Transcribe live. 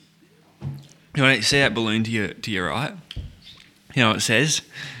You want to see that balloon to your right? You know what it says?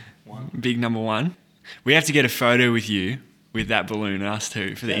 1. Big number 1. We have to get a photo with you with that balloon, us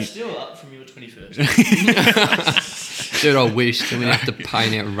two. That's still up from your 21st. Dude, I wish. Then we have to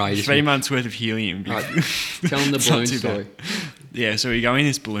pay an outrageous 3 months worth of helium. Right. Tell them the It's not balloon too story. bad. Yeah, so we go in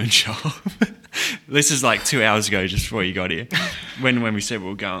this balloon shop. This is like 2 hours ago, just before you got here. When we said we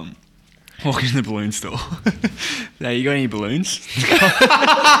were going, walk in the balloon store. Now, you got any balloons?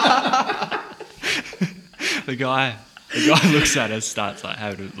 The guy looks at us, starts like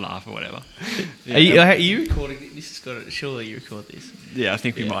having a laugh or whatever. Yeah. Are you recording this? Has got it. Surely you record this. Yeah, I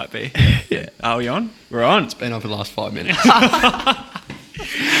think we might be. Yeah. Are we on? We're on. It's been on for the last 5 minutes.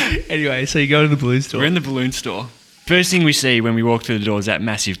 Anyway, so you go to the balloon store. We're in the balloon store. First thing we see when we walk through the door is that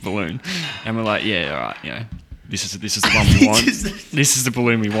massive balloon, and we're like, yeah, all right, you know, this is the one we want. This is the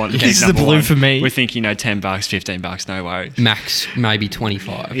balloon we want. This is the balloon for me. We're thinking, $10, $15, no worries. Max, maybe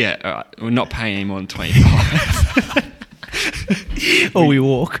 25. Yeah, all right. We're not paying any more than 25. Or we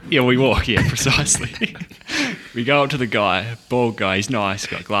walk. Yeah, we walk. Yeah, precisely. We go up to the guy, bald guy. He's nice,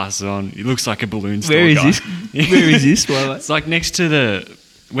 got glasses on. He looks like a balloon store Where is guy. this? Where is this? It's like next to the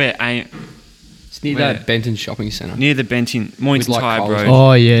It's near that Benton shopping centre. near the Benton Mornington like Tire Coles. Road.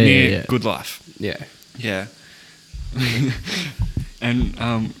 Oh yeah, near yeah. Good Life. Yeah. Yeah.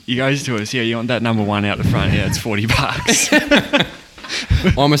 And he goes to us, yeah, you want that number 1 out the front? Yeah, it's $40.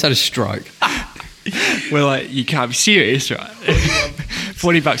 I almost had a stroke. We're like, you can't be serious, right?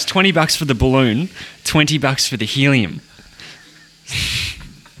 $40, $20 for the balloon, $20 for the helium.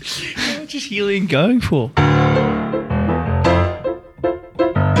 How much is helium going for?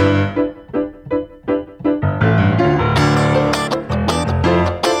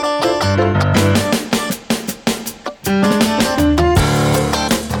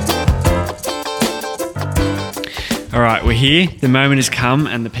 All right, we're here. The moment has come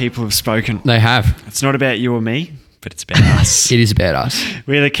and the people have spoken. They have. It's not about you or me, but it's about us. It is about us.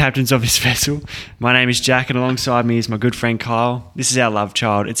 We're the captains of this vessel. My name is Jack, and alongside me is my good friend Kyle. This is our love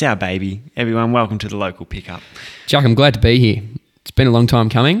child. It's our baby. Everyone, welcome to the local pickup. Jack, I'm glad to be here. It's been a long time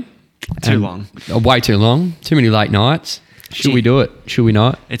coming. Too long. Way too long. Too many late nights. Should we do it? Should we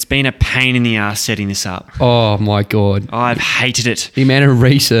not? It's been a pain in the ass setting this up. Oh, my God. I've hated it. The amount of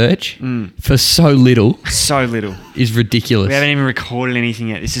research for so little So little. is ridiculous. We haven't even recorded anything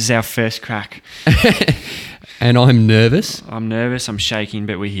yet. This is our first crack. And I'm nervous. I'm nervous, I'm shaking,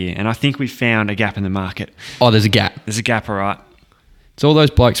 but we're here. And I think we found a gap in the market. Oh, there's a gap. There's a gap, all right. It's all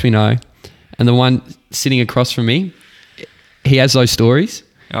those blokes we know. And the one sitting across from me, he has those stories.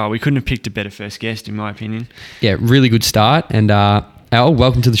 Oh, we couldn't have picked a better first guest, in my opinion. Yeah, really good start. And Al,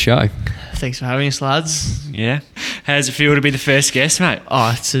 welcome to the show. Thanks for having us, lads. Yeah? How does it feel to be the first guest, mate?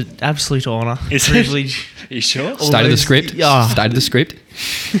 Oh, it's an absolute honour. Is it? Privilege. Are you sure? State of the script. Yeah. State of the script.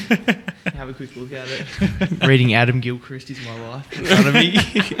 Have a quick look at it. Reading Adam Gilchrist is my life in front of me.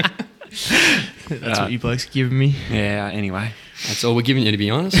 That's what you blokes are giving me. Yeah, anyway. That's all we're giving you, to be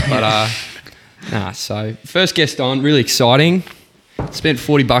honest. But, so first guest on, really exciting. Spent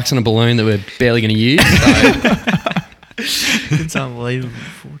 $40 on a balloon that we're barely going to use. So. It's unbelievable.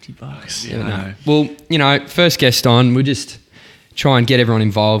 $40. Yeah, I know. Well, first guest on, we'll just try and get everyone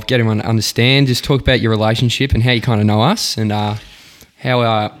involved, get everyone to understand, just talk about your relationship and how you kind of know us and how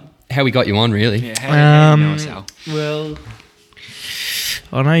we got you on, really. Yeah, how do you know us, Al? Well,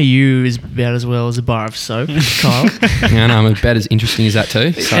 I know you is about as well as a bar of soap, Kyle. Yeah, I know, I'm about as interesting as that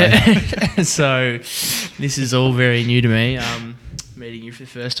too. So. So this is all very new to me, meeting you for the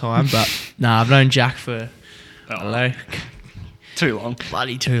first time. But I've known Jack for, I don't know, Too long.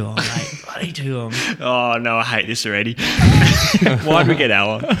 bloody too long, mate. Bloody too long. Oh, no, I hate this already. Why'd we get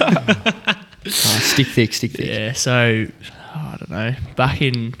Al on? Stick thick. Yeah, so, I don't know, back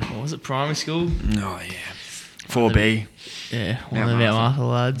in, what was it, primary school? Oh, yeah. 4B. Yeah, one Mount of the Mount Martha. Martha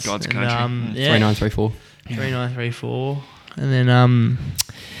lads. God's And, country. yeah, 3934. 3934. And then,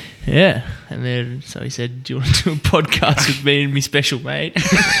 yeah. And then, so he said, do you want to do a podcast with me and my special mate?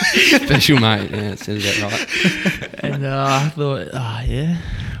 Special mate. Yeah, it says that right. And I thought, yeah,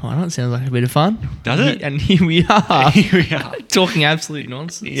 why not? Sounds like a bit of fun. Does it? And here we are. Here we are. Talking absolute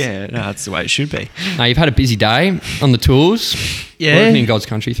nonsense. Yeah, no, that's the way it should be. Now, you've had a busy day on the tours. Yeah. Working in God's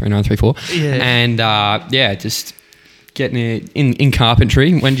country, 3934. Yeah. And, just getting it in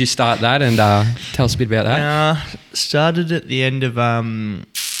carpentry. When did you start that? And tell us a bit about that. Started at the end of,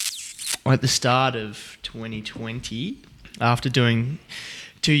 at the start of 2020, after doing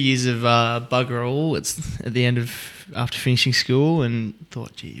 2 years of bugger all. It's at the end of, after finishing school, and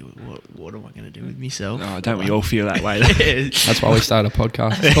thought, gee, what am I going to do with myself? Oh, don't we all feel that way? That's why we started a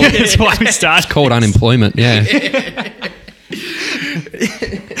podcast. That's why we started. It's called unemployment, yeah.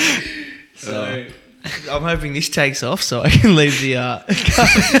 So I'm hoping this takes off so I can leave the.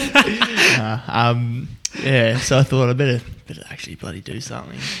 Yeah, so I thought I better actually bloody do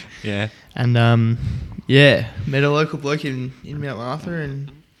something. Yeah. And met a local bloke in Mount Martha,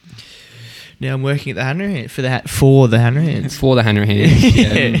 and now I'm working at the Hanrahan for the Hanrahans. For the Hanrahans.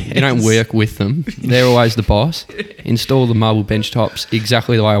 Yeah. Yeah. You don't work with them. They're always the boss. Install the marble bench tops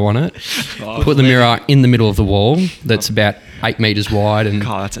exactly the way I want it. Put the mirror in the middle of the wall that's about 8 metres wide and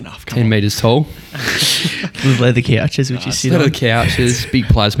Carl, that's enough. 10 metres tall. With leather couches, which you sit Little on. couches, big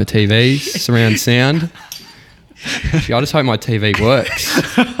plasma TVs, surround sound. Gee, I just hope my TV works.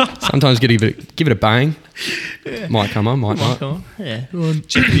 Sometimes give it a bang. Might come on, might not. Yeah.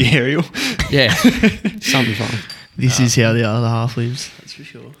 Check the aerial. Yeah, something's wrong. This is how the other half lives. That's for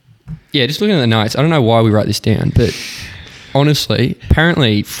sure. Yeah, just looking at the notes, I don't know why we wrote this down, but honestly,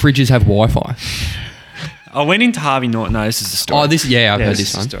 apparently fridges have Wi-Fi. I went into Harvey Norman. No, this is the story. Oh, I've heard this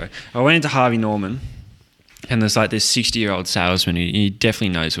is the one. story. I went into harvey Norman, and there's like this 60-year-old salesman who he definitely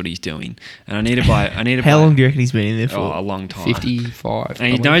knows what he's doing. And I need to buy. How long do you reckon he's been in there for? Oh, a long time. 55.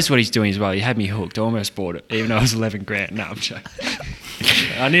 And he probably. knows what he's doing as well. He had me hooked. I almost bought it, even though it was 11 grand. No, I'm joking.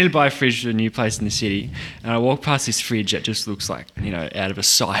 I need to buy a fridge for a new place in the city, and I walk past this fridge that just looks like, out of a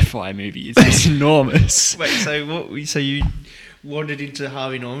sci-fi movie. It's enormous. Wait, so you wandered into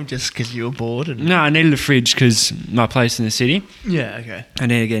Harvey Norman just because you were bored? And No, I needed a fridge because my place in the city. yeah, okay. I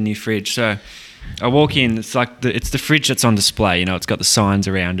need to get a new fridge. So I walk in. It's like it's the fridge that's on display. It's got the signs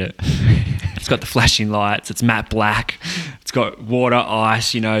around it. It's got the flashing lights. It's matte black. It's got water,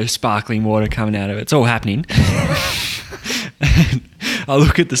 ice. Sparkling water coming out of it. It's all happening. I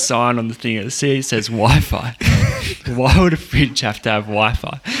look at the sign on the thing and see it says Wi-Fi. Why would a fridge have to have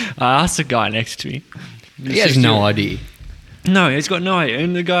Wi-Fi? I asked the guy next to me. He has no idea. No, he's got no idea.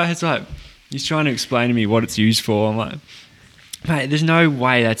 And the guy has he's trying to explain to me what it's used for. I'm like, mate, there's no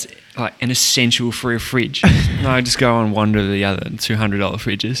way that's like an essential for a fridge. No, I just go and wander to the other $200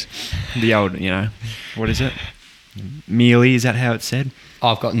 fridges. The old, what is it? Mealy, is that how it's said?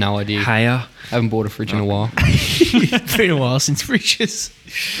 I've got no idea. Haya. Haven't bought a fridge in a while. It's been a while since fridges.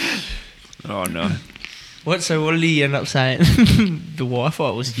 Oh, no. What did he end up saying the Wi-Fi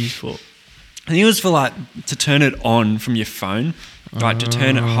was used for? I think it was for to turn it on from your phone. Like to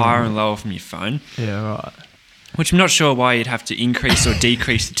turn it higher and lower from your phone. Yeah, right. Which I'm not sure why you'd have to increase or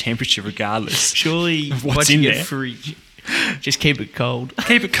decrease the temperature regardless. Surely, Of what's once you in get there. fridge, just keep it cold.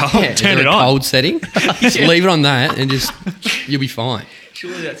 Keep it cold, Yeah, turn is it there a on. cold setting. Just leave it on that and you'll be fine.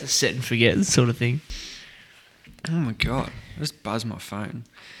 Surely that's a set and forget sort of thing. Oh my God, I just buzzed my phone.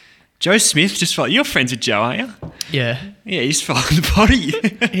 Joe Smith just followed. You're friends with Joe, aren't you? Yeah. Yeah, he's followed the potty.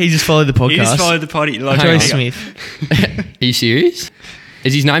 He just followed the podcast. He just followed the potty. Like, Joe Hang on. Smith. Are you serious?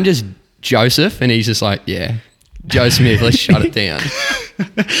 Is his name just Joseph? And he's just like, yeah, Joe Smith, let's shut it down.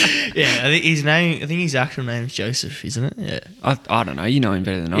 Yeah, I think his actual name is Joseph, isn't it? Yeah. I don't know. You know him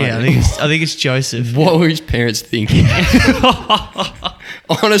better than I Yeah, do. I think it's Joseph. What were his parents thinking?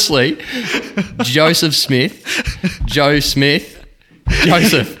 Honestly, Joseph Smith, Joe Smith,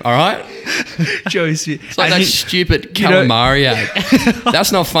 Joseph, all right? Joe Smith. It's like that stupid calamari ad.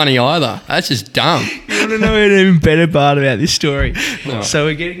 That's not funny either. That's just dumb. You want to know an even better part about this story? No. So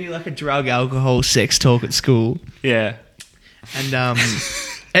we're getting like a drug, alcohol, sex talk at school, Yeah. and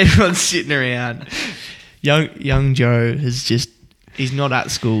everyone's sitting around. Young Joe he's not at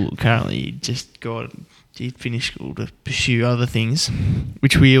school currently. He finished school to pursue other things,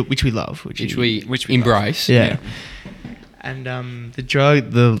 which we love, which we embrace. yeah. And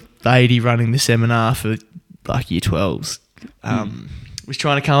the lady running the seminar for like year 12s was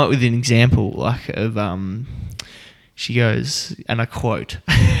trying to come up with an example of she goes, and I quote,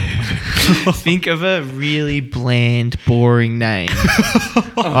 think of a really bland, boring name.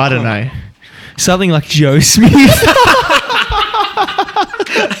 I don't know. Something like Joe Smith.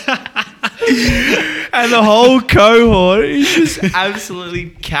 And the whole cohort is just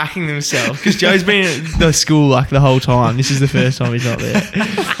absolutely cacking themselves because Joe's been at the school like the whole time. This is the first time he's not there.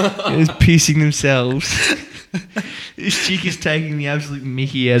 He's pissing themselves. This chick is taking the absolute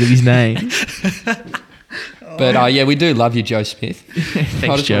mickey out of his name. But yeah, we do love you, Joe Smith.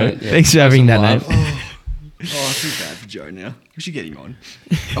 Thanks, Joe. Yeah, Thanks for having that love. name. Oh, I feel bad for Joe now. We should get him on.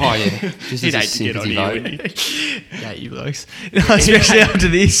 Oh yeah, just He'd as a hate to get on sympathy here, vote. wouldn't he? Yeah, you blokes. Especially after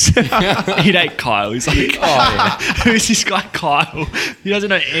this. He'd hate Kyle. He's like, Oh yeah, who's this guy Kyle? He doesn't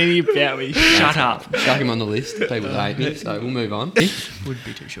know anything about me. Shut up. chuck him on the list. People that hate me, so we'll move on. Wouldn't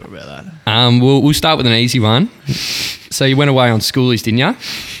be too sure about that. We'll start with an easy one. So you went away on schoolies, didn't you?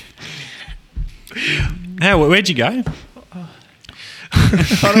 Where'd you go?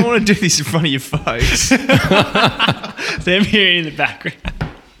 I don't want to do this in front of your folks. Them hearing in the background.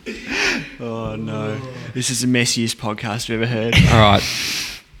 Oh no, this is the messiest podcast I've ever heard. All right.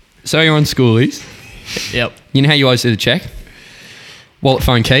 So you're on schoolies. Yep. You know how you always do the check? Wallet,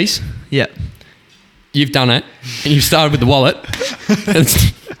 phone, keys. Yep. You've done it, and you've started with the wallet.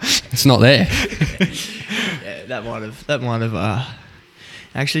 It's not there. Yeah, that might have.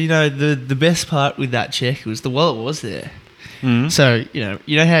 Actually, the best part with that check was the wallet was there. Mm-hmm. So you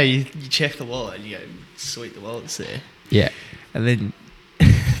know how you check the wallet and you go, sweet, the wallet's there, Yeah. and then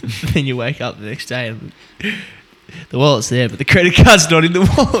then you wake up the next day and the wallet's there, but the credit card's not in the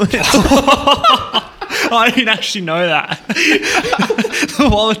wallet. I didn't actually know that. The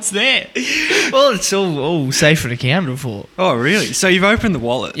wallet's there. Well, it's all safe and accounted for. Oh, really? So you've opened the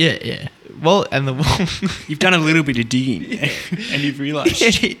wallet. Yeah. Wallet and the wallet. You've done a little bit of digging, and you've realised,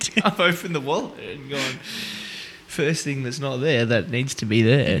 shit. I've opened the wallet and gone, first thing that's not there that needs to be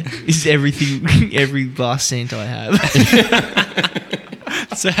there is everything, every last cent I have.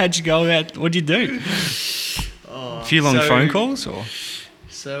 So how'd you go about, what'd you do? A few long phone calls, or?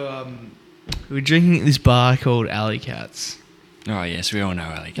 So, we were drinking at this bar called Alley Cats. Oh, yes, we all know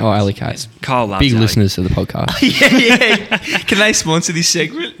Alley Cats. Oh, Alley Cats. Kyle loves Big Alley listeners to the podcast. yeah. Can they sponsor this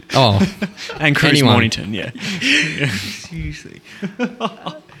segment? Oh, And Cruz anyone. Mornington, yeah. Seriously.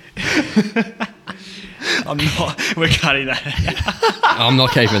 We're cutting that. I'm not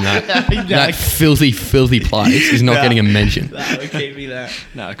keeping that. No. That filthy place is not No. getting a mention. That would keep me that.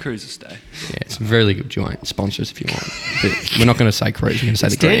 No, Cruz will stay. Yeah, it's a very good joint. Sponsor us if you want. But we're not going to say Cruise. We're going to say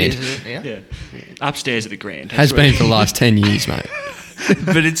the Grand. Yeah. Yeah. Upstairs at the Grand. Has been for the last 10 years, mate.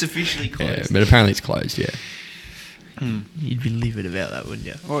 But it's officially Yeah, closed. but apparently it's closed, yeah. You'd be livid about that, wouldn't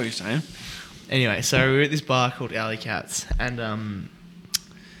you? What are you saying? Anyway, so we were at this bar called Alley Cats, and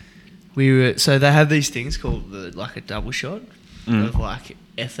so they have these things called like a double shot of like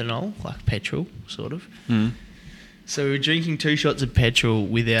ethanol, like petrol, sort of. Mm. So we were drinking 2 shots of petrol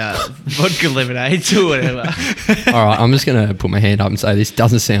without vodka lemonades or whatever. All right, I'm just going to put my hand up and say this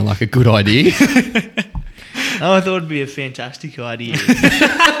doesn't sound like a good idea. Oh, I thought it'd be a fantastic idea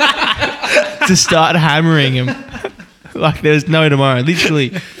to start hammering them like there was no tomorrow,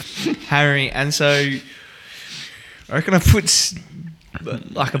 literally hammering. And so I reckon I put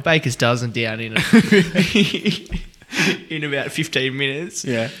like a baker's dozen down in about 15 minutes.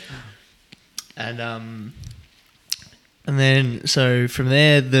 Yeah. And then so from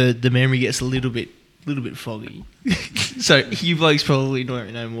there the memory gets a little bit foggy. So you blokes probably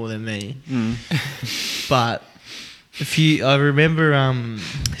don't know more than me. But I remember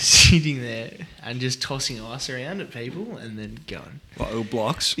sitting there and just tossing ice around at people and then going, Like little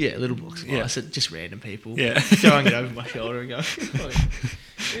blocks. yeah, little blocks of Yeah. ice at just random people. Yeah. Throwing it over my shoulder and going,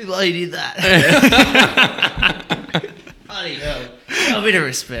 who bloody did that? Bloody hell. A bit of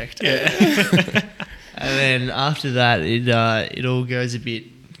respect. Yeah. And then after that, it all goes a bit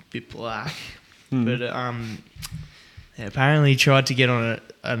black. But they apparently tried to get on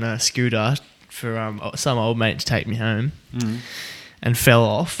a scooter for some old mate to take me home, and fell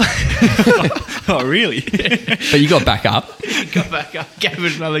off. Oh, really? But you got back up. Got back up, gave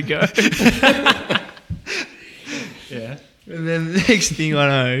it another go. Yeah. And then the next thing I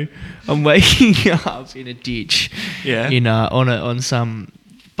know, I'm waking up in a ditch, Yeah. on some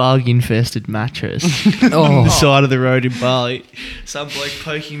bug-infested mattress Oh. on the side of the road in Bali. Some bloke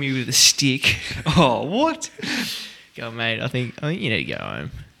poking me with a stick. Oh, what? Go, mate, I think you need to go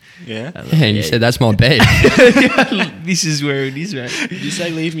home. Yeah. I'm like, Yeah, and you said, that's my bed. this is where it is, mate. Did you say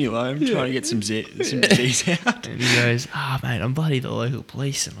leave me alone? I'm trying to get some disease out. And he goes, mate, I'm bloody the local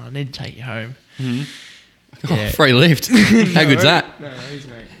police and I need to take you home. Oh, free lift. How good's that? No, he's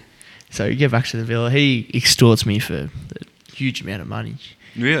mate. So you get back to the villa. He extorts me for a huge amount of money.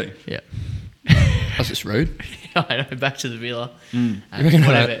 Really? Yeah. That's just rude. I know, back to the villa. You reckon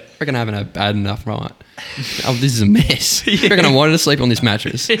I haven't had bad enough, right? Oh, this is a mess. You reckon I wanted to sleep on this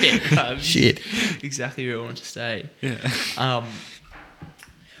mattress? Shit. Exactly where I want to stay. Yeah.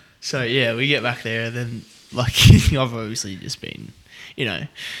 So yeah, we get back there and then like I've obviously just been,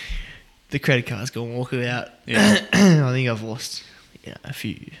 the credit card's gone walkabout. Yeah. I think I've lost a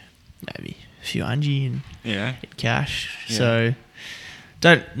few hundred in cash. Yeah. So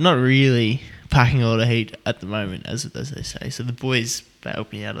not really packing a lot of heat at the moment, as they say. So the boys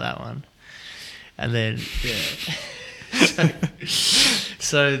bailed me out of that one, and then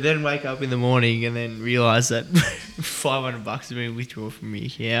so then wake up in the morning and then realise that $500 has been withdrawn from my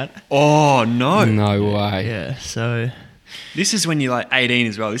account. Oh, no. No way. Yeah. So This is when you're like 18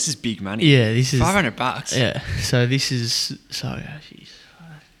 as well. This is big money. yeah, this is $500. Yeah. So this is jeez.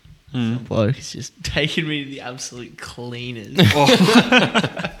 Some bloke is just taking me to the absolute cleaners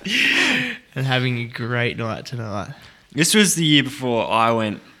and having a great night tonight. This was the year before I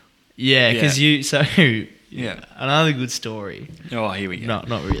went Yeah, because Yeah. another good story. Oh, here we go. Not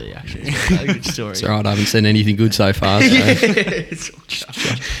really, actually. It's another good story. It's all right. I haven't seen anything good so far. So It's all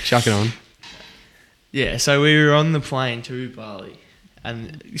chuck it on. Yeah, so we were on the plane to Bali,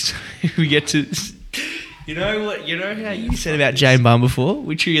 and so we get to. You know what? You know how you said about Jane Bum before,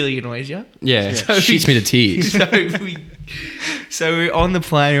 which really annoys you. Yeah, So shoots me to tears. So we're on the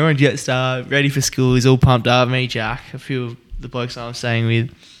plane. We're on Jetstar, ready for school. He's all pumped up. Me, Jack, a few of the blokes I was staying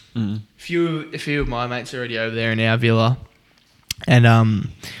with. A few of my mates are already over there in our villa, and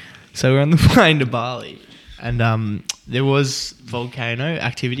so we're on the plane to Bali, and there was volcano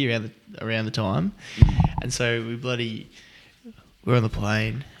activity around the time, and so we're on the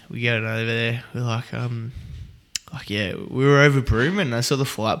plane. We get over there. We're we were over Broome, and I saw the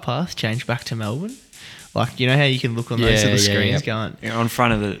flight path change back to Melbourne. Like, you know how you can look on those little screens going on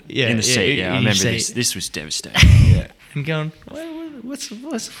front of the in the seat. Yeah, I remember this. This was devastating. Yeah, and going, what's the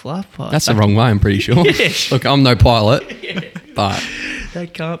flight path? That's the wrong way, I'm pretty sure. Yeah. Look, I'm no pilot, but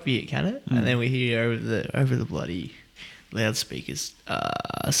that can't be it, can it? And then we hear over the bloody loudspeakers.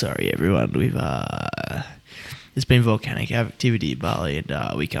 Sorry, everyone. There's been volcanic activity in Bali,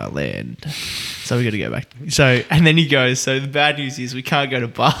 and we can't land. So we got to go back. And then he goes, so the bad news is we can't go to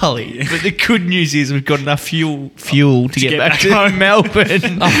Bali, but the good news is we've got enough fuel to get back to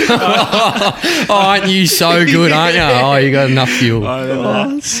Melbourne. aren't you so good, aren't you? Oh, you got enough fuel.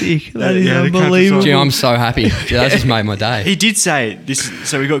 Oh, sick. That is unbelievable. Gee, I'm so happy. Gee, that just made my day. He did say this.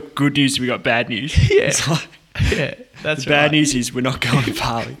 So we got good news. We got bad news. Yeah. It's like, Yeah, that's the bad news is we're not going to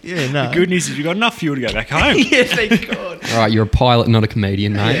Bali. Yeah, no. The good news is we've got enough fuel to go back home. Yeah, thank God. All right, you're a pilot, not a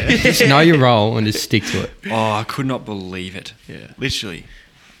comedian, mate. Just know your role and just stick to it. Oh, I could not believe it. Yeah. Literally.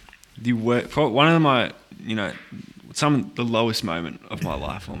 One of my, the lowest moment of my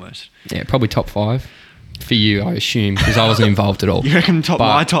life almost. Yeah, probably top 5 for you, I assume, because I wasn't involved at all. You reckon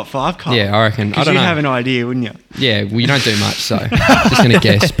my top 5, Carl? Yeah, I reckon. I don't know. You'd have an idea, wouldn't you? Yeah, well, you don't do much, so just going to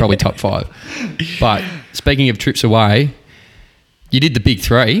guess probably top 5. But speaking of trips away, you did the big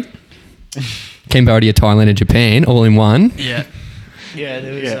 3. Cambodia, Thailand and Japan all in one. Yeah. Yeah,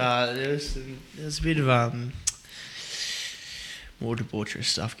 there was a bit of more debaucherous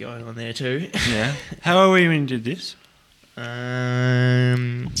stuff going on there too. Yeah. How old were you when you did this?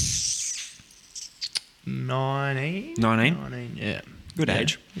 19. 19? Yeah. Good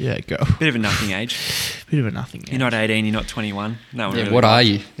age. Yeah, go. Bit of a nothing age. Bit of a nothing age. You're not 18, you're not 21. No one Yeah, really what knows. are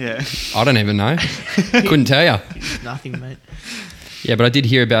you? Yeah. I don't even know. Couldn't tell you. Nothing, mate. Yeah, but I did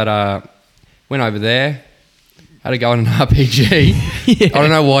hear about, went over there, had to go on an RPG. Yeah. I don't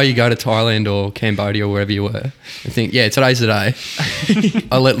know why you go to Thailand or Cambodia or wherever you were and think, yeah, today's the day.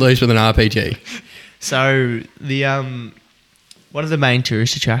 I let loose with an RPG. So one of the main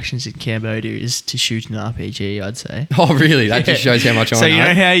tourist attractions in Cambodia is to shoot an RPG, I'd say. Oh, really? That just shows how much I know. So you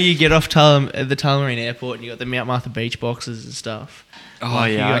know how you get off at the Tullamarine airport and you got the Mount Martha beach boxes and stuff? Oh,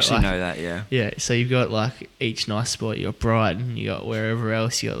 Like, yeah, you I got, actually like- know that, yeah. Yeah, so you've got like each nice spot. You got Brighton, you got wherever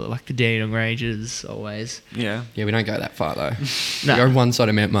else. You got like the Dandenong Ranges always. Yeah. Yeah, we don't go that far, though. No. We go one side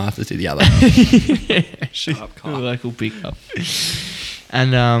of Mount Martha to the other. Shut up, Carl. Local pickup.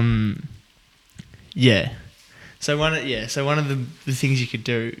 And yeah. So one of the things you could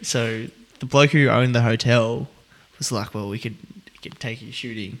do. So the bloke who owned the hotel was like, well, we could take you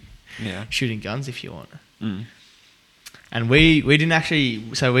shooting guns if you want. Mm. And we didn't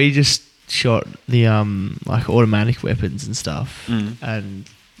actually. So we just shot the like automatic weapons and stuff. Mm. And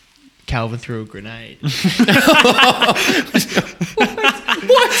Calvin threw a grenade.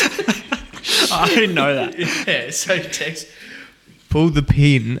 I didn't know that. Yeah. So Tex pulled the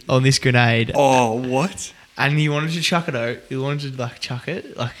pin on this grenade. Oh, what? And he wanted to chuck it out. He wanted to chuck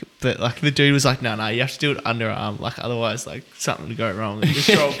it, but the dude was like, no, you have to do it underarm, otherwise something to go wrong. You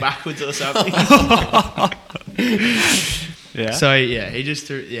just throw it backwards or something. Yeah. So he just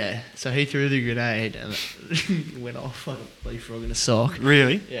threw. Yeah. So he threw the grenade and it went off like a bloody frog in a sock.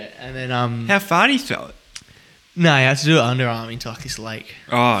 Really? Yeah. And then How far do you throw it? no, you have to do it underarm into this lake.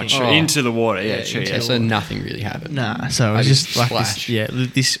 Oh, thing. true. Into the water. Yeah, Yeah, true. into Yeah. the So nothing really happened. Nah. So it was Like a just like splash.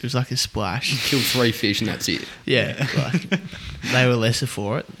 this. It was like a splash. Killed 3 fish and that's it. Yeah, they were lesser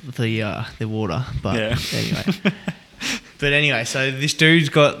for it, the water. But Yeah. anyway, so this dude's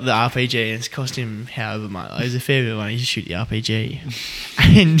got the RPG and it's cost him however much. It was a fair bit of money to shoot the RPG,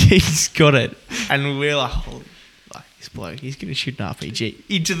 and he's got it, and we're like, oh, this bloke, he's gonna shoot an RPG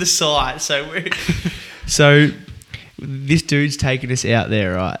into the side. So this dude's taking us out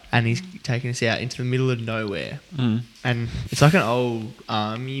there, right? And he's taking us out into the middle of nowhere. Mm. And it's like an old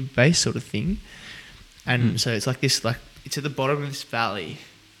army base sort of thing. And so it's like this, it's at the bottom of this valley.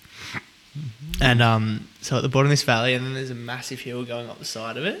 And so at the bottom of this valley, and then there's a massive hill going up the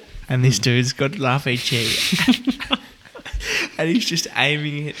side of it, and this dude's got an RPG. And he's just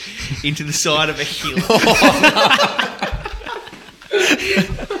aiming it into the side of a hill.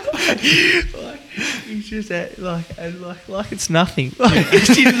 He's just like it's nothing. It's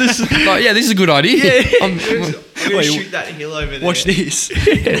into the Like, yeah, this is a good idea. I'm going to shoot that hill over there. Watch this.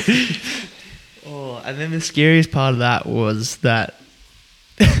 Oh, and then the scariest part of that was that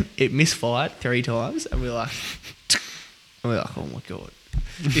it misfired 3 times, and we're like, oh my god,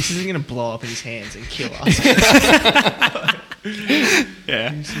 this isn't going to blow up in his hands and kill us.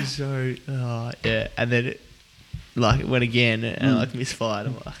 Yeah. This is so, yeah. And then it went again and misfired.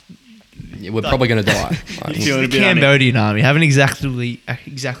 I'm like, Yeah, we're probably going to die. Like, You feel the a bit Cambodian army haven't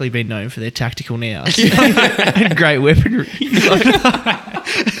exactly been known for their tactical nous and great weaponry.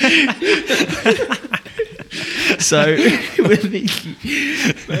 So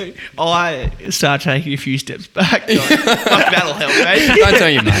I start taking a few steps back. Like, that'll help, mate. don't tell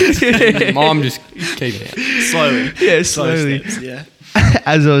your mates. Mom, just keep it out. slowly. Yeah, Slow slowly. steps, yeah.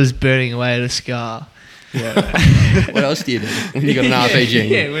 As I was burning away at a scar. Yeah. What else do you do when you got an RPG?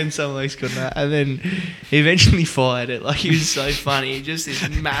 Yeah, when someone else got that. And then he eventually fired it. Like, he was so funny. Just this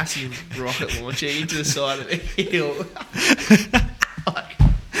massive rocket launcher into the side of the hill. Like,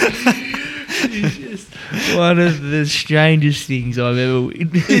 it's just one of the strangest things I've ever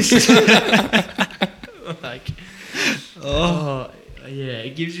witnessed. Like, yeah,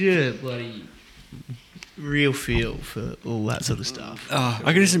 it gives you a bloody real feel for all that sort of stuff. Oh,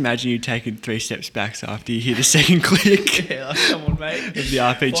 I can just imagine you taking 3 steps back after you hear the second click Yeah, like, come on, mate. of the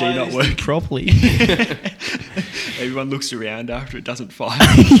RPG Fire not this working. thing properly. Everyone looks around after it doesn't fire.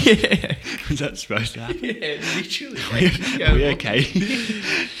 Yeah. Is that supposed to happen? Yeah, literally. Are we okay?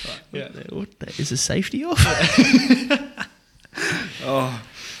 Yeah. Is the safety off? Oh,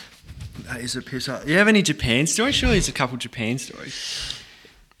 that is a piss up. You have any Japan stories? Surely there's a couple Japan stories.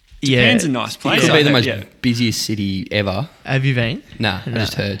 Japan's a nice place. It could be the most Yeah. busiest city ever. Have you been? Nah, I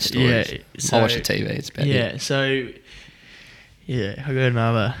just heard stories. Yeah, so- I watch the TV. It's about Yeah, it. so I got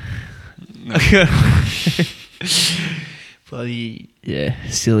another bloody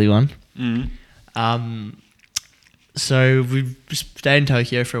silly one. Mm. So we stayed in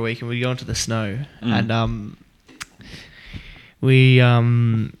Tokyo for a week and we gone to the snow and we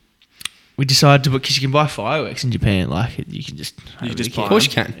decided to book because you can buy fireworks in Japan. Like you can just just Of course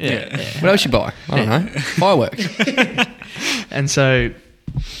you can. Yeah. What else you buy? I don't know. Fireworks. And so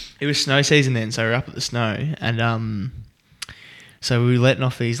it was snow season then, so we were up at the snow and so we were letting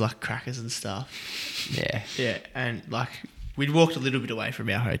off these like crackers and stuff. Yeah. Yeah, and like we'd walked a little bit away from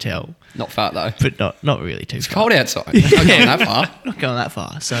our hotel, Not far though. but not really too It's far. cold outside. Not going that far. Not going that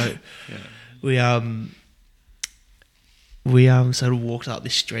far. So we sort of walked up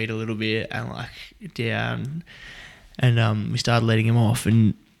this street a little bit and like down, and we started letting him off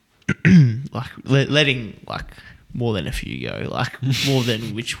and like letting like more than a few go, like more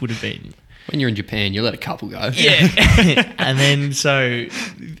than which would have been. When you're in Japan, you let a couple go. Yeah. And then so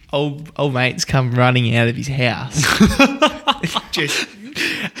old mates come running out of his house. Just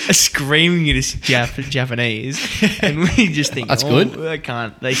screaming at us Japanese. And we just think, That's good. I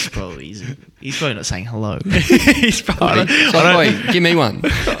can't. He's probably not saying hello. He's probably. So, boy, give me one.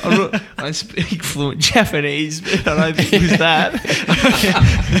 I speak fluent Japanese, but I don't think it was that.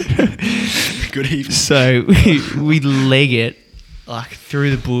 Good evening. So we leg it like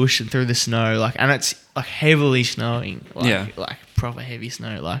through the bush and through the snow, like, and it's like heavily snowing, like, like proper heavy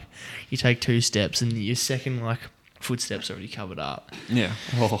snow. Like you take 2 steps and your second like footsteps already covered up. Yeah.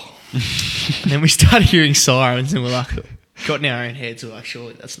 Oh. And then we started hearing sirens, and we're like, got in our own heads. We're like,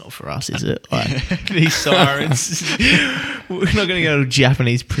 surely that's not for us, is it? Like these sirens, we're not going to go to a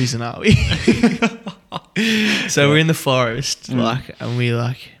Japanese prison, are we? So we're in the forest, like, and we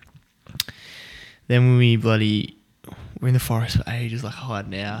like. Then we're in the forest for ages, like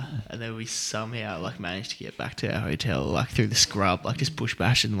hiding out, and then we somehow like managed to get back to our hotel, like through the scrub, like just bush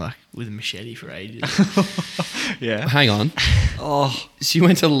bashing, like with a machete for ages. Yeah. Hang on. Oh, so you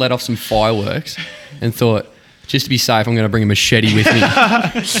went to let off some fireworks and thought, just to be safe, I'm going to bring a machete with me.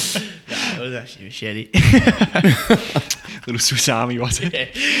 No, it was actually a machete. Little Swiss Army, was it?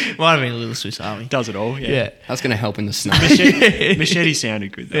 Yeah. Might have been a little Swiss Army. Does it all. Yeah. Yeah. That's going to help in the snow. Machete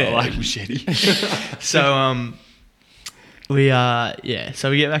sounded good though. Yeah. I like machete. So we so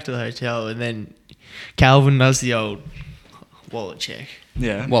we get back to the hotel, and then Calvin does the old wallet check.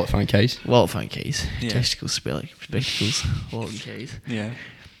 Yeah. Wallet, phone, keys. Wallet, phone, keys, Yeah. spectacles, wallet and keys. Yeah.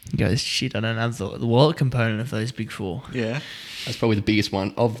 He goes, shit, I don't have the wallet component of those big 4. Yeah. That's probably the biggest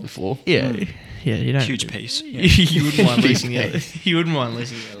one of the 4. Yeah, yeah, you don't. Huge piece. Yeah. You wouldn't mind Big losing the other. piece. You wouldn't mind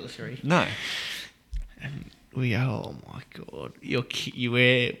losing the other 3. No. And we go, oh my god,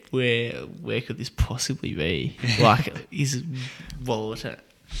 where could this possibly be? Like, his wallet.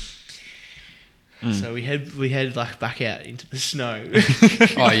 So we head like back out into the snow.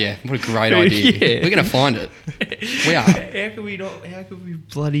 Oh yeah, what a great idea. Yeah. We're gonna find it. We are. How could we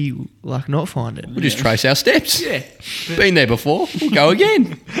bloody like not find it? We'll just trace our steps. Yeah. Been there before. We'll go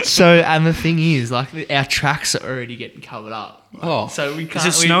again. So and the thing is, like our tracks are already getting covered up. Oh. So we Is can't.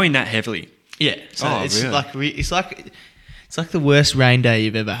 it snowing that heavily? Yeah. So Oh, it's really? it's like the worst rain day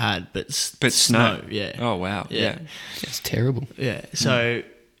you've ever had, but snow. Yeah. Oh, wow. Yeah. It's terrible. Yeah. So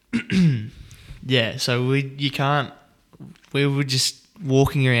yeah. So we were just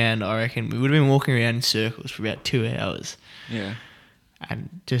walking around. I reckon we would have been walking around in circles for about 2 hours, Yeah. and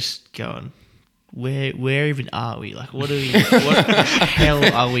just going, where even are we? Like, what the hell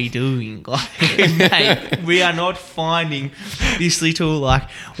are we doing? Like, mate, we are not finding this little like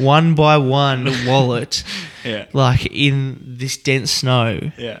 1 by 1 wallet, Yeah. like in this dense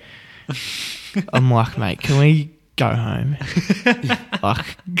snow. Yeah. I'm like, mate, can we go home? Like,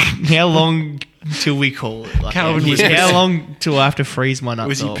 how long till we call it? Like, Calvin was- how long till I have to freeze my nuts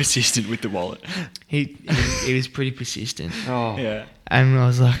Was he off? persistent with the wallet? He was pretty persistent. Oh. Yeah. And I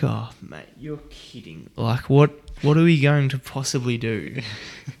was like, oh, mate, you're kidding. Like, what are we going to possibly do?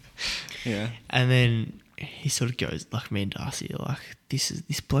 Yeah. And then he sort of goes, like, me and Darcy are like, this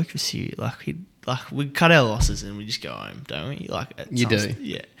bloke was serious. Like, we cut our losses and we just go home, don't we? Like, at You some do.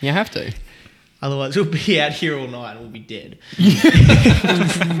 Yeah. You have to. Otherwise, we'll be out here all night and we'll be dead.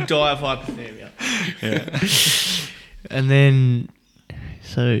 We'll die of hypothermia. Yeah. And then,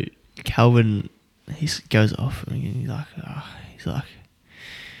 so Calvin, he goes off and he's like,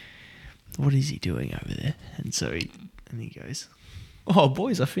 what is he doing over there? And so he goes, oh,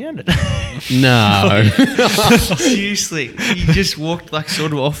 boys, I found it. No. Seriously, he just walked like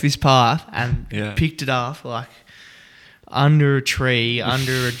sort of off his path and Yeah. picked it up like under a tree,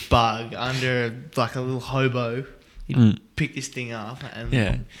 under a bug, under like a little hobo. He picked this thing up and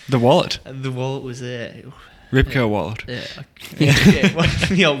Yeah. The wallet. and the wallet was there. Ripco wallet. Yeah, yeah,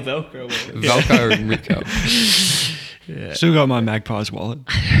 the old Velcro wallet. Velcro and Ripco. Yeah. Still got my Magpie's wallet.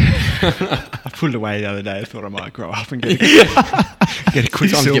 I put it away the other day. I thought I might grow up and get a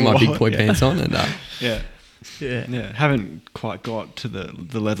quick Time to get my big boy yeah. pants on and Yeah. Yeah. Yeah. Haven't quite got to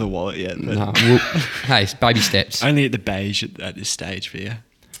the leather wallet yet. But no, hey, it's baby steps. only at the beige at this stage for you.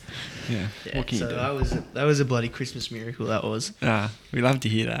 Yeah. Yeah, What can so you do? that was a bloody Christmas miracle. That was. We love to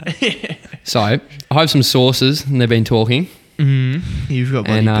hear that. So I have some sources and they've been talking. Mm-hmm. You've got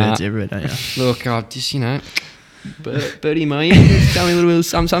bloody And, birds everywhere, don't you? Look, I've just, birdie me, tell me a little bit of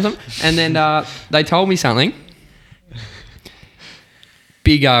something. And then they told me something.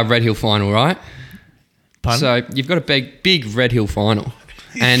 Big Red Hill final, right? Pardon? So you've got a big Red Hill final.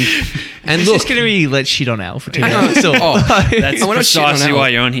 And Is look, this going to be let's shit on Al for 2 hang minutes? on. Oh, That's we're not shitting on precisely Al. why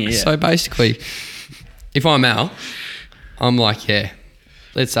you're on here. So basically, if I'm Al, I'm like, yeah,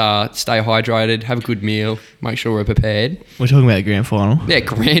 let's stay hydrated, have a good meal, make sure we're prepared. We're talking about the grand final. Yeah,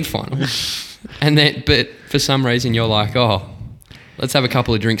 grand final. And then, but for some reason, you're like, oh, let's have a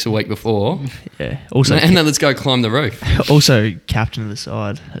couple of drinks a week before, Yeah. Also, and then let's go climb the roof. also captain of the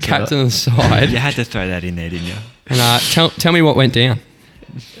side. as Captain well. of the side. You had to throw that in there, didn't you? And tell me what went down.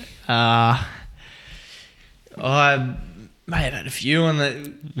 I may have had a few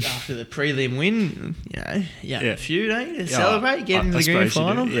after the prelim win. Yeah, Yeah. a few, don't you? To Yeah, celebrate, get into the grand suppose you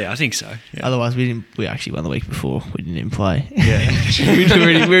final. do. Yeah, I think so. Yeah. Otherwise, we actually won the week before. We didn't even play. Yeah. we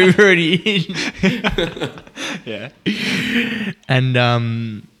were already in. Yeah.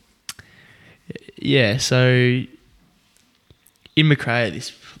 And yeah, so in Macrae,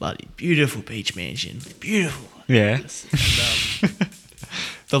 this bloody beautiful beach mansion, beautiful. Yeah. And,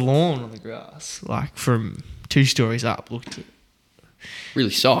 the lawn on the grass, like from 2 stories up, looked Really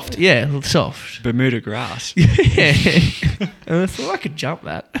soft. looked soft. Bermuda grass. Yeah, and I thought I could jump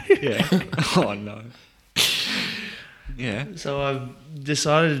that. Yeah. Oh no. Yeah. So I've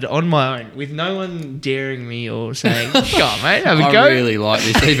decided on my own, with no one daring me or saying, "Go on, mate, have a I go." really like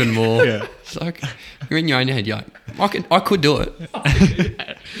this even more. Yeah. It's like you're in your own head. You're like, I could do it.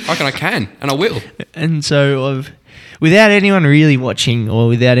 I can, and I will. And so without anyone really watching or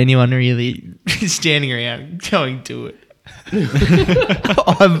without anyone really standing around going to it,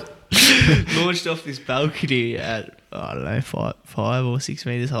 I've launched off this balcony at, I don't know, 5 or 6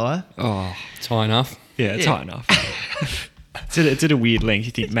 meters high. Oh. It's high enough. Yeah, it's Yeah. high enough. It's at a weird length.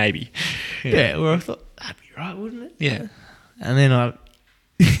 You think maybe. Yeah, where I thought that'd be right, wouldn't it? Yeah. And then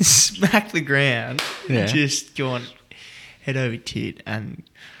smacked the ground, Yeah. just gone head over tit and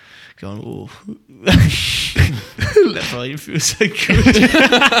gone, oh, that probably didn't feel so good.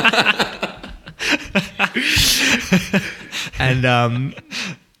 And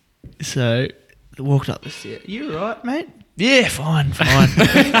so walked up the stairs. You all right, mate? Yeah, fine.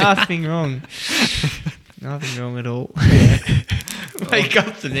 Nothing wrong. Nothing wrong at all. Wake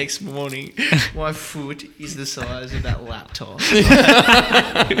up the next morning, my foot is the size of that laptop.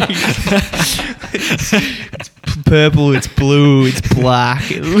 It's purple, it's blue, it's black.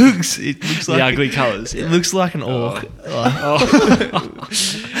 It looks like The ugly colours. It looks like an orc.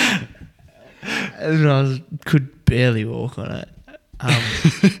 And I could barely walk on it.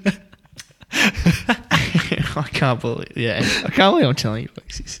 I can't believe. Yeah, I can't believe I'm telling you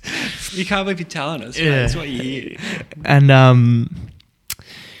this. You can't believe you're telling us. Yeah. Yeah. That's what you hear. And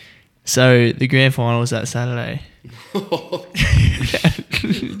so the grand final was that Saturday.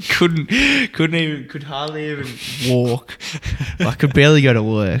 Could hardly even walk. I could barely go to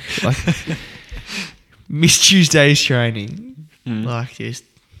work. Like missed Tuesday's training. Like just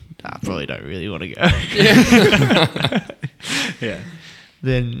I probably don't really want to go. Yeah.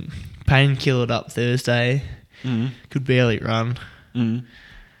 Then painkillered up Thursday. Could barely run. And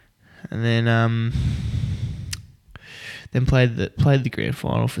then played the grand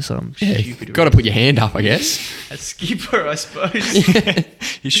final for some stupid. Got to put your hand up, I guess. A skipper, I suppose.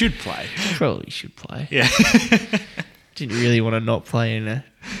 You should play. Probably should play. Yeah. Didn't really want to not play in a.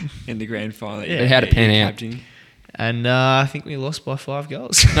 In the grand final. Yeah. How'd it pan out? Captain. And I think we lost by 5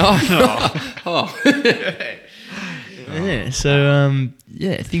 goals. Oh. Yeah. So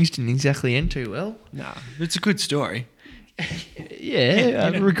things didn't exactly end too well. Nah, it's a good story. Yeah,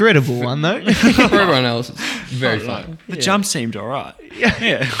 a regrettable one though. For everyone else, it's very fun. The Yeah. jump seemed all right.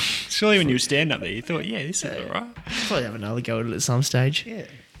 Yeah. Surely when you were standing up there, you thought, yeah, this is all right. Probably have another go at it at some stage. Yeah.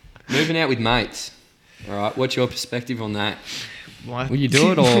 Moving out with mates. All right, what's your perspective on that? My, Will you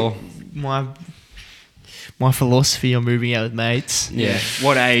do it or? my philosophy on moving out with mates. Yeah.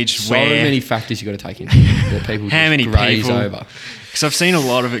 What age, So where? many factors you got to take in. That people How just many graze people? over, Because I've seen a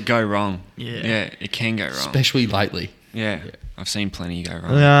lot of it go wrong. Yeah. Yeah, it can go wrong. especially lately. Yeah. I've seen plenty go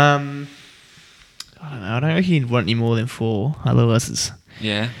wrong. I don't know. I don't reckon you'd want any more than 4. Otherwise, it's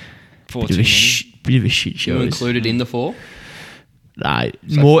Yeah. a 4 bit too of a, many. bit of a shit show. You included in the 4? Nah,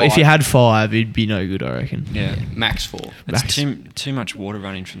 So more. If 5. you had 5, it'd be no good. I reckon. Yeah. Max 4. It's Max. too much water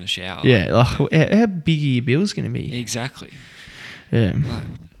running from the shower. Yeah, like how big are your bills going to be? Exactly. Yeah. Like,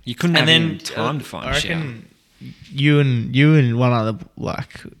 you couldn't have any time to find I a shower. reckon you and one other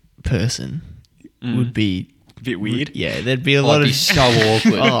person would be A bit weird. Yeah, there'd be a I'd lot be of so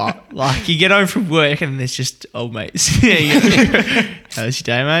awkward. Oh, like you get home from work and there's just old mates. Yeah, you go, how was your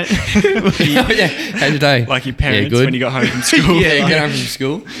day, mate? Yeah, how's your day? Like your parents good. when you got home from school. Yeah, you like- get home from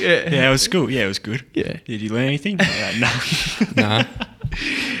school. Yeah, it was school. Yeah, it was good. Yeah. Did you learn anything? No. Nah.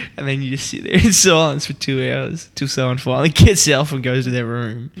 And then you just sit there in silence for 2 hours till someone finally gets up and goes to their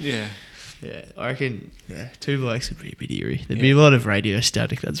room. Yeah. Yeah, I reckon 2 blokes would be a bit eerie. There'd be a lot of radio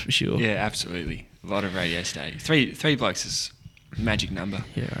static, that's for sure. Yeah, absolutely. A lot of radio static. Three blokes is magic number.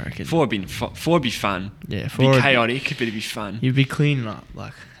 Yeah, I reckon. 4 would be fun. Yeah, It'd 4 be would be- chaotic, but it'd be fun. You'd be cleaning up,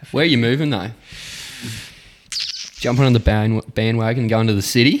 like. Where are you moving though? Jumping on the bandwagon and going to the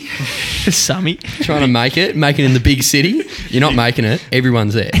city, Summy. trying to make it in the big city. You're not making it.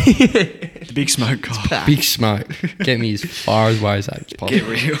 Everyone's there. The big smoke car. Big smoke. Get me as far away as possible. Get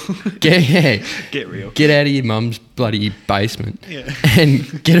real. Get real. Get out of your mum's bloody basement Yeah.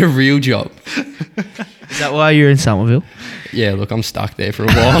 and get a real job. Is that why you're in Somerville? Yeah, look, I'm stuck there for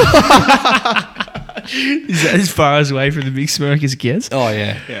a while. Is that as far away from the big smoke as it gets? Oh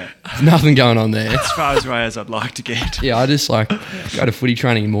yeah. Yeah. Nothing going on there. As far away as I'd like to get. Yeah, I just like go to footy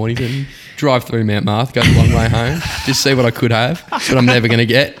training in Mornington, drive through Mount Martha, go a long way home, just see what I could have, but I'm never going to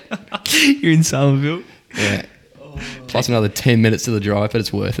get. You're in Somerville. Yeah. Plus another 10 minutes to the drive, but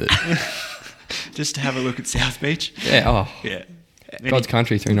it's worth it. Just to have a look at South Beach. Yeah, oh, Yeah. God's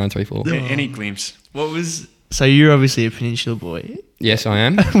country 3934. Any glimpse. So you're obviously a peninsula boy. Yes, I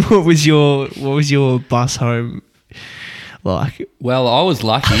am. What was your bus home like? Well, I was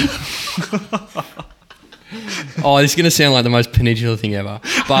lucky. Oh, this is going to sound like the most peninsula thing ever.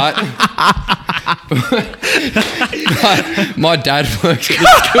 But, but my dad works at the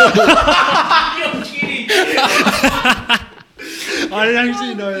school. You're kidding. I didn't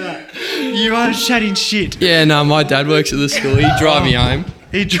actually know that. You are chatting shit. Yeah, no, my dad works at the school. He'd drive me home.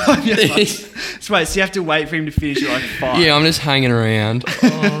 He drive you. So wait, so you have to wait for him to finish at like 5. Yeah, I'm just hanging around.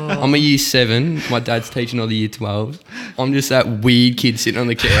 I'm a year 7. My dad's teaching all the year 12s. I'm just that weird kid sitting on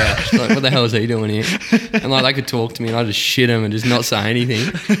the couch. Like, what the hell is he doing here? And like, they could talk to me and I just shit him and just not say anything.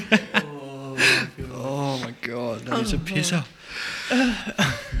 Oh my god, that is a pisser.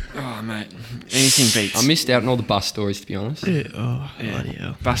 Oh mate, anything beats. I missed out on all the bus stories, to be honest. Yeah. Oh, bloody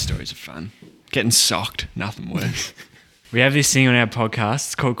hell. Bus stories are fun. Getting socked, nothing worse. We have this thing on our podcast.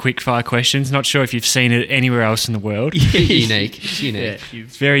 It's called Quickfire Questions. Not sure if you've seen it anywhere else in the world. Unique. It's unique. Yeah,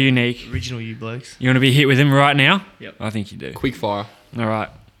 It's very unique. original you blokes. You want to be hit with them right now? Yep. I think you do. Quick fire. All right.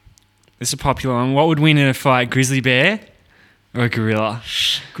 This is a popular one. What would win in a fight, grizzly bear or a gorilla?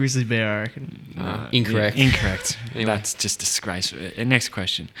 Grizzly bear, I reckon. Incorrect. Yeah, incorrect. Anyway. That's just disgraceful. Next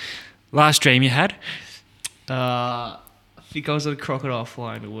question. Last dream you had? I think I was on a crocodile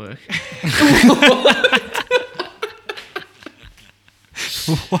flying to work.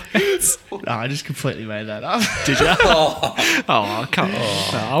 What? No, I just completely made that up. Did you? Oh, come on.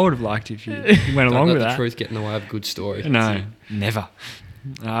 No, I would have liked if you went along Don't let with the that. truth get in the way of a good story. No, never.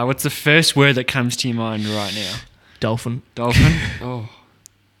 What's the first word that comes to your mind right now? Dolphin. Dolphin? Oh,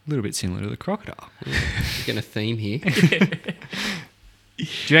 A little bit similar to the crocodile. we're getting a theme here. Do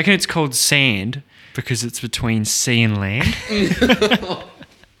you reckon it's called sand because it's between sea and land?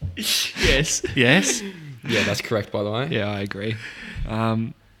 Yes. Yes? Yeah, that's correct, by the way. Yeah, I agree.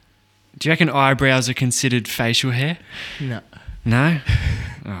 Do you reckon eyebrows are considered facial hair? No. No?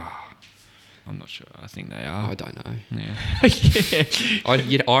 Oh, I'm not sure. I think they are. I don't know.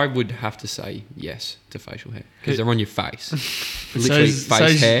 Yeah. I would have to say yes to facial hair because they're on your face. But Literally, so's- face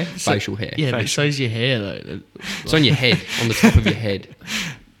so's- hair, so- facial hair. Yeah, but Facial. so's your hair though. It's on your head, on the top of your head.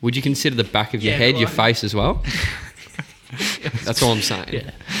 Would you consider the back of your Yeah, head your right. face as well? That's all I'm saying.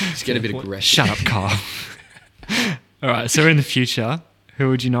 Yeah. Just get a bit aggressive. Shut up, Kyle. All right, so in the future, who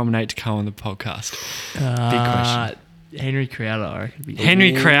would you nominate to come on the podcast? question. Henry Crowder, I reckon. Would be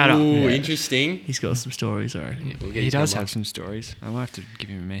Henry Crowder. Ooh, Yeah. interesting. He's got some stories, I reckon. Yeah, we'll get He his does number. have some stories. I might have to give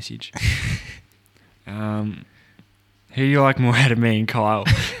him a message. Who do you like more out of me and Kyle?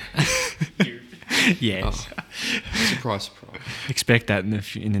 Yes. Oh, surprise, surprise. Expect that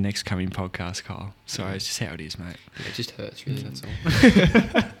in the next coming podcast, Kyle. Sorry, it's just how it is, mate. Yeah, it just hurts, really, that's all.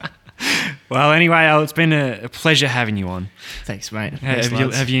 Well, anyway, Al, it's been a pleasure having you on. Thanks, mate. Thanks, Have you,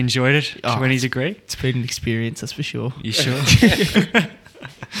 lads. have you enjoyed it? Oh, 20s agree? It's been an experience, that's for sure. You sure?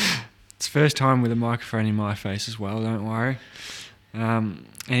 It's first time with a microphone in my face as well, don't worry.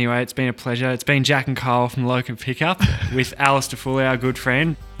 Anyway, it's been a pleasure. It's been Jack and Kyle from the Local Pickup with Alister Fuller, our good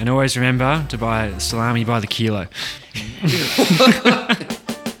friend. And always remember to buy salami by the kilo.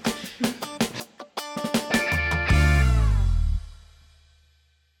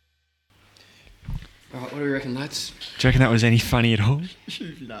 All right, what do we reckon, lads? Do you reckon that was any funny at all?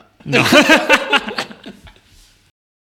 No. No.